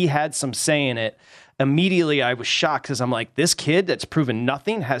that he had some say in it, immediately I was shocked because I'm like, this kid that's proven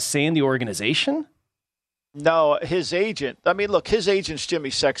nothing has say in the organization? No, his agent. I mean, look, his agent's Jimmy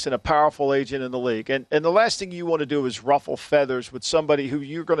Sexton, a powerful agent in the league. And the last thing you want to do is ruffle feathers with somebody who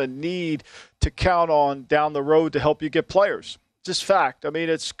you're going to need to count on down the road to help you get players. Just fact. I mean,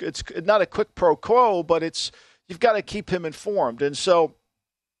 it's not a quick pro quo, but you've got to keep him informed. And so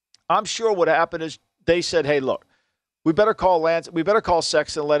I'm sure what happened is they said, hey, look, we better call Lance. We better call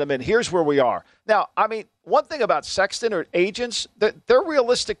Sexton and let him in. Here's where we are. Now, I mean, one thing about Sexton or agents, they're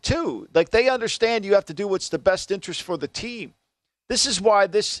realistic too. Like, they understand you have to do what's the best interest for the team. This is why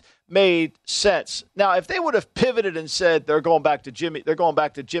this made sense. Now, if they would have pivoted and said they're going back to Jimmy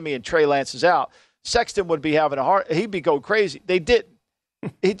and Trey Lance is out, Sexton would be having he'd be going crazy. They didn't.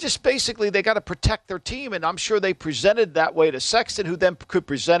 He just basically, they got to protect their team, and I'm sure they presented that way to Sexton, who then could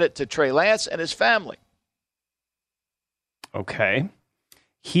present it to Trey Lance and his family. Okay.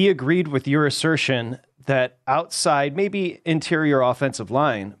 He agreed with your assertion that outside, maybe interior offensive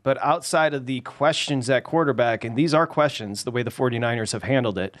line, but outside of the questions at quarterback, and these are questions, the way the 49ers have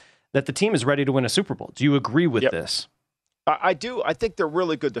handled it, that the team is ready to win a Super Bowl. Do you agree with this? I do. I think they're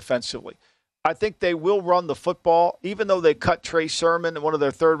really good defensively. I think they will run the football, even though they cut Trey Sermon, one of their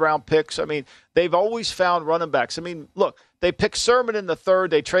third-round picks. I mean, they've always found running backs. I mean, look, they picked Sermon in the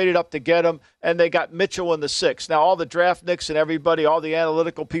third. They traded up to get him, and they got Mitchell in the sixth. Now, all the draft nicks and everybody, all the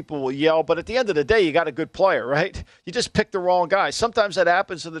analytical people will yell, but at the end of the day, you got a good player, right? You just picked the wrong guy. Sometimes that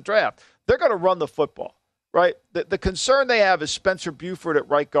happens in the draft. They're going to run the football, right? The concern they have is Spencer Buford at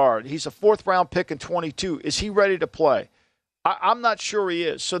right guard. He's a fourth-round pick in 22. Is he ready to play? I'm not sure he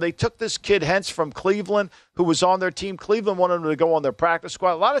is. So they took this kid Hentz from Cleveland, who was on their team. Cleveland wanted him to go on their practice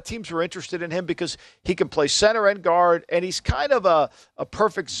squad. A lot of teams were interested in him because he can play center and guard, and he's kind of a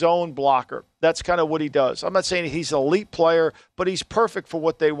perfect zone blocker. That's kind of what he does. I'm not saying he's an elite player, but he's perfect for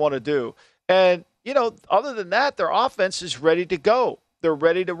what they want to do. And, you know, other than that, their offense is ready to go. they're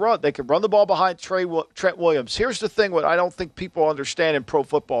ready to run. They can run the ball behind Trent Williams. Here's the thing, what I don't think people understand in pro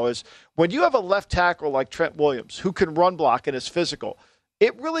football is when you have a left tackle like Trent Williams who can run block and is physical,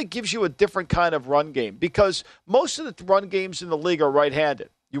 it really gives you a different kind of run game because most of the run games in the league are right-handed.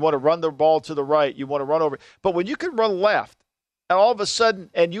 You want to run the ball to the right. You want to run over. But when you can run left, and all of a sudden,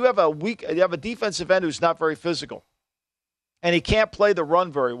 and you have a defensive end who's not very physical, and he can't play the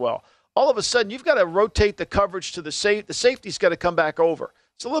run very well, all of a sudden, you've got to rotate the coverage to the safety. The safety's got to come back over.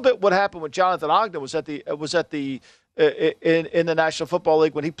 It's a little bit what happened when Jonathan Ogden was in the National Football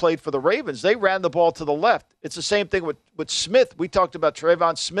League when he played for the Ravens. They ran the ball to the left. It's the same thing with Smith. We talked about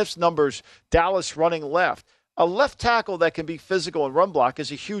Trayvon Smith's numbers, Dallas running left. A left tackle that can be physical and run block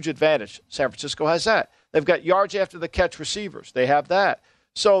is a huge advantage. San Francisco has that. They've got yards after the catch receivers. They have that.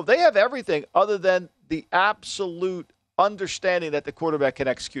 So they have everything other than the absolute understanding that the quarterback can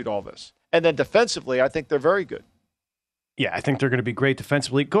execute all this. And then defensively, I think they're very good. Yeah, I think they're going to be great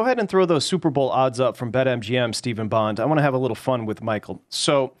defensively. Go ahead and throw those Super Bowl odds up from BetMGM, Stephen Bond. I want to have a little fun with Michael.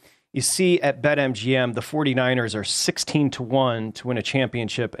 So you see at BetMGM, the 49ers are 16-1 to win a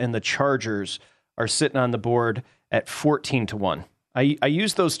championship, and the Chargers are sitting on the board at 14-1. I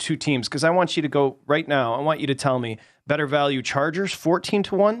use those two teams because I want you to go right now. I want you to tell me better value Chargers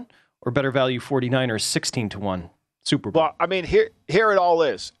 14-1 or better value 49ers 16-1. Super Bowl. Well, I mean, here it all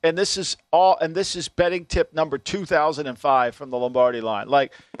is, and this is betting tip number 2005 from the Lombardi line.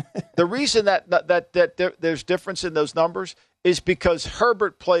 Like, the reason that there's difference in those numbers is because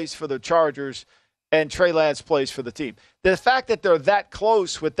Herbert plays for the Chargers and Trey Lance plays for the team. The fact that they're that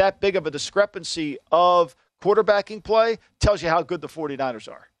close with that big of a discrepancy of quarterbacking play tells you how good the 49ers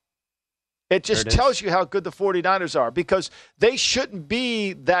are. It just tells you how good the 49ers are because they shouldn't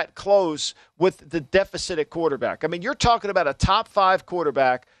be that close with the deficit at quarterback. I mean, you're talking about a top 5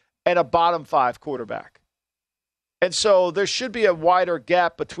 quarterback and a bottom 5 quarterback. And so there should be a wider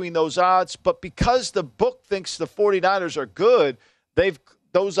gap between those odds. But because the book thinks the 49ers are good,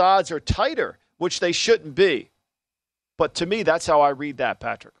 those odds are tighter, which they shouldn't be. But to me, that's how I read that,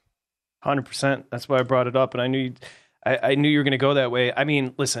 Patrick. 100%. That's why I brought it up. And I knew you were going to go that way. I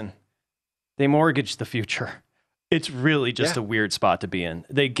mean, listen. They mortgaged the future. It's really just a weird spot to be in.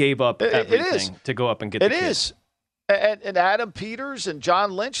 They gave up everything to go up and get the kid. It is. And Adam Peters and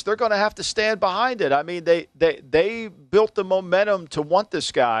John Lynch, they're going to have to stand behind it. I mean, they built the momentum to want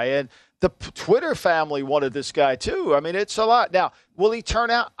this guy. And the Twitter family wanted this guy too. I mean, it's a lot. Now, will he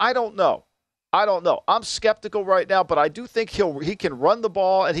turn out? I don't know. I'm skeptical right now, but I do think he can run the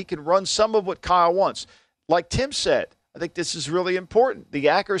ball and he can run some of what Kyle wants. Like Tim said, I think this is really important. The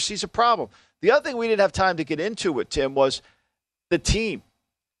accuracy is a problem. The other thing we didn't have time to get into with Tim was the team.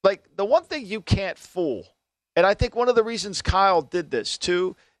 Like, the one thing you can't fool, and I think one of the reasons Kyle did this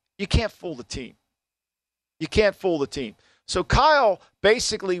too, you can't fool the team. You can't fool the team. So Kyle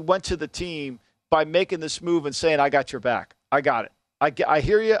basically went to the team by making this move and saying, I got your back. I got it. I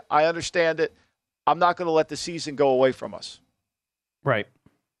hear you. I understand it. I'm not going to let the season go away from us. Right.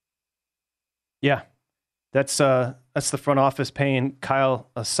 Yeah. That's the front office paying Kyle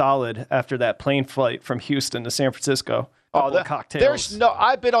a solid after that plane flight from Houston to San Francisco. Cocktails.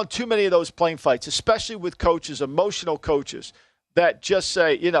 I've been on too many of those plane flights, especially with coaches, emotional coaches that just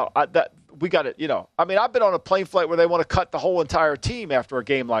say, that we got it. I mean, I've been on a plane flight where they want to cut the whole entire team after a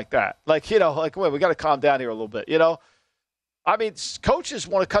game like that. Like, wait, we got to calm down here a little bit. I mean, coaches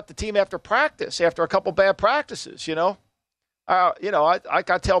want to cut the team after practice, after a couple bad practices. I got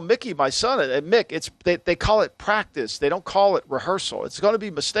to tell Mickey, my son, and Mick, they call it practice. They don't call it rehearsal. It's going to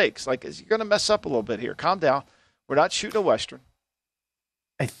be mistakes. Like, you're going to mess up a little bit here. Calm down. We're not shooting a Western.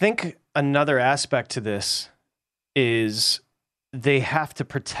 I think another aspect to this is they have to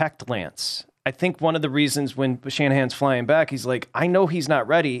protect Lance. I think one of the reasons when Shanahan's flying back, he's like, I know he's not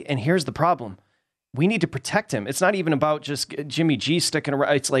ready, and here's the problem. We need to protect him. It's not even about just Jimmy G sticking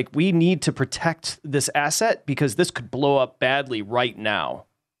around. It's like we need to protect this asset because this could blow up badly right now.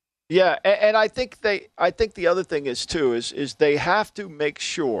 Yeah, and I think the other thing is too is they have to make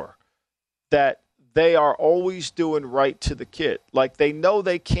sure that they are always doing right to the kid. Like, they know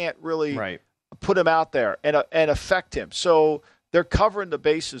they can't really put him out there and affect him. So they're covering the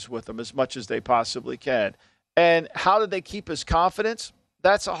bases with him as much as they possibly can. And how do they keep his confidence?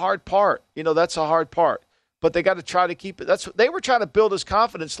 That's a hard part. That's a hard part. But they got to try to keep it. They were trying to build his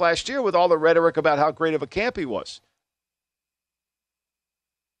confidence last year with all the rhetoric about how great of a camp he was.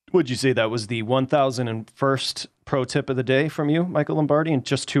 Would you say that was the 1,001st pro tip of the day from you, Michael Lombardi, in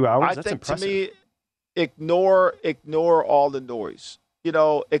just 2 hours? That's impressive. To me, ignore all the noise.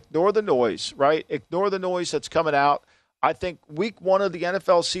 Ignore the noise, right? Ignore the noise that's coming out. I think week 1 of the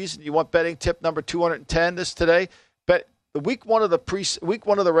NFL season, you want betting tip number 210 today. the week one of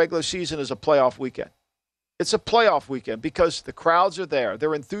the regular season is a playoff weekend. It's a playoff weekend because the crowds are there.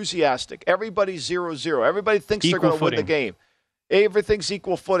 They're enthusiastic. Everybody's 0-0. Everybody thinks they're going to win the game. Everything's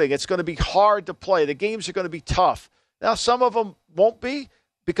equal footing. It's going to be hard to play. The games are going to be tough. Now, some of them won't be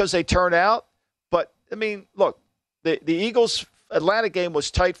because they turn out. But, I mean, look, the Eagles-Atlanta game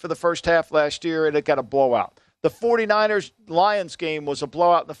was tight for the first half last year, and it got a blowout. The 49ers-Lions game was a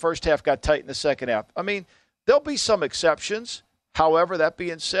blowout in the first half, got tight in the second half. I mean, there'll be some exceptions. However, that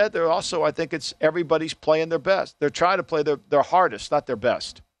being said, there also, I think it's everybody's playing their best. They're trying to play their hardest, not their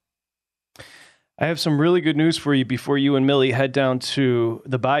best. I have some really good news for you before you and Millie head down to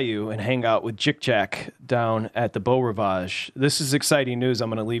the Bayou and hang out with Jick Jack down at the Beau Rivage. This is exciting news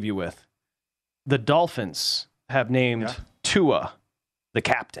I'm going to leave you with. The Dolphins have named Tua the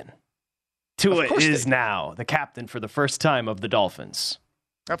captain. Tua is now the captain for the first time of the Dolphins.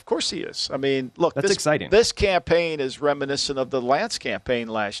 Of course he is. I mean, look, that's exciting. This campaign is reminiscent of the Lance campaign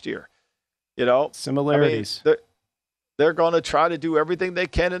last year. You know, similarities. I mean, they're going to try to do everything they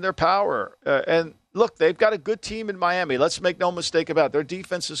can in their power. And look, they've got a good team in Miami. Let's make no mistake about it. Their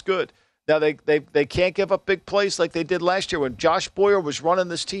defense is good. Now, they can't give up big plays like they did last year when Josh Boyer was running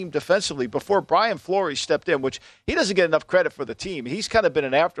this team defensively before Brian Flores stepped in, which he doesn't get enough credit for the team. He's kind of been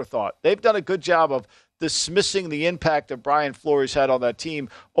an afterthought. They've done a good job of dismissing the impact that Brian Flores had on that team,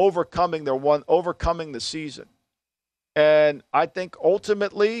 overcoming the season. And I think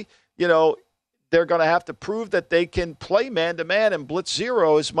ultimately, you know, they're going to have to prove that they can play man-to-man and blitz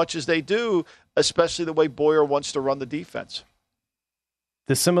zero as much as they do, especially the way Boyer wants to run the defense.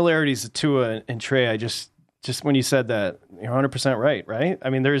 The similarities of Tua and Trey, I just when you said that, you're 100% right? I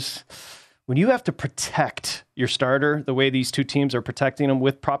mean, when you have to protect your starter the way these two teams are protecting them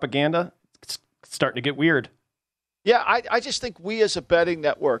with propaganda, it's starting to get weird. Yeah, I just think we as a betting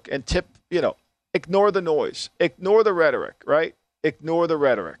network and ignore the noise, ignore the rhetoric, right? Ignore the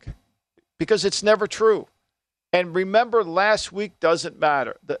rhetoric because it's never true. And remember, last week doesn't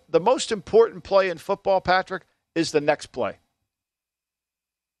matter. The most important play in football, Patrick, is the next play.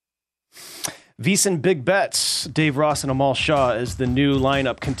 VSiN Big Bets, Dave Ross and Amal Shaw, as the new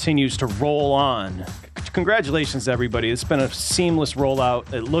lineup continues to roll on. Congratulations, everybody. It's been a seamless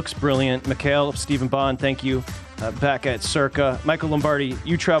rollout. It looks brilliant. Mikhail, Stephen Bond, thank you. Back at Circa. Michael Lombardi,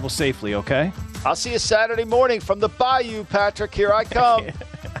 you travel safely, okay? I'll see you Saturday morning from the Bayou, Patrick. Here I come.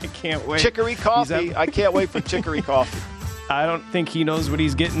 I can't wait. Chicory coffee. I can't wait for chicory coffee. I don't think he knows what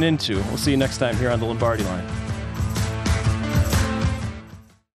he's getting into. We'll see you next time here on the Lombardi Line.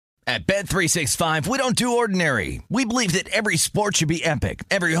 At Bet365, we don't do ordinary. We believe that every sport should be epic.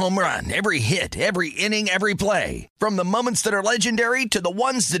 Every home run, every hit, every inning, every play. From the moments that are legendary to the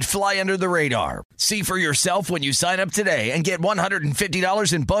ones that fly under the radar. See for yourself when you sign up today and get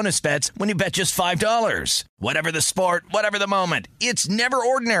 $150 in bonus bets when you bet just $5. Whatever the sport, whatever the moment, it's never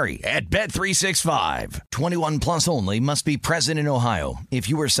ordinary at Bet365. 21 plus only. Must be present in Ohio. If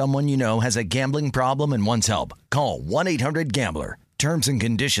you or someone you know has a gambling problem and wants help, call 1-800-GAMBLER. Terms and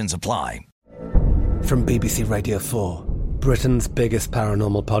conditions apply. From BBC Radio 4, Britain's biggest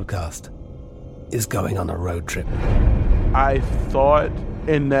paranormal podcast is going on a road trip. I thought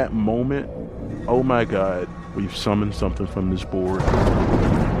in that moment, oh my God, we've summoned something from this board.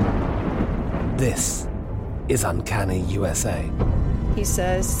 This is Uncanny USA. He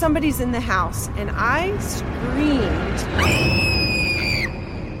says, somebody's in the house, and I screamed.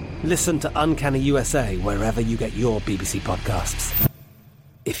 Listen to Uncanny USA wherever you get your BBC podcasts,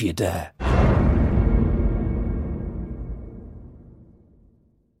 if you dare.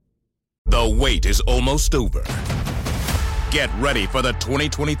 The wait is almost over. Get ready for the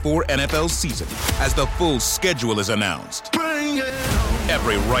 2024 NFL season as the full schedule is announced.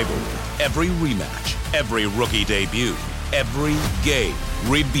 Every rivalry, every rematch, every rookie debut, every game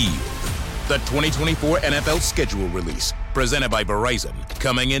revealed. The 2024 NFL schedule release, presented by Verizon,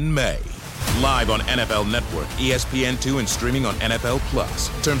 coming in May. Live on NFL Network, ESPN2, and streaming on NFL Plus.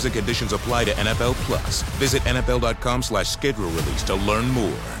 Terms and conditions apply to NFL Plus. Visit NFL.com/schedule release to learn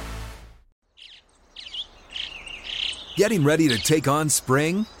more. Getting ready to take on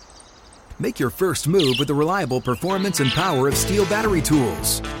spring? Make your first move with the reliable performance and power of Steel battery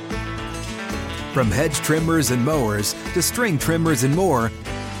tools. From hedge trimmers and mowers to string trimmers and more,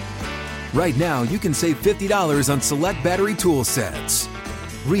 right now you can save $50 on select battery tool sets.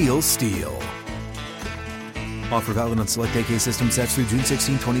 Real Steel. Offer valid on select AK system sets through June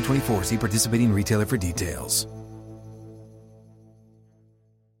 16, 2024. See participating retailer for details.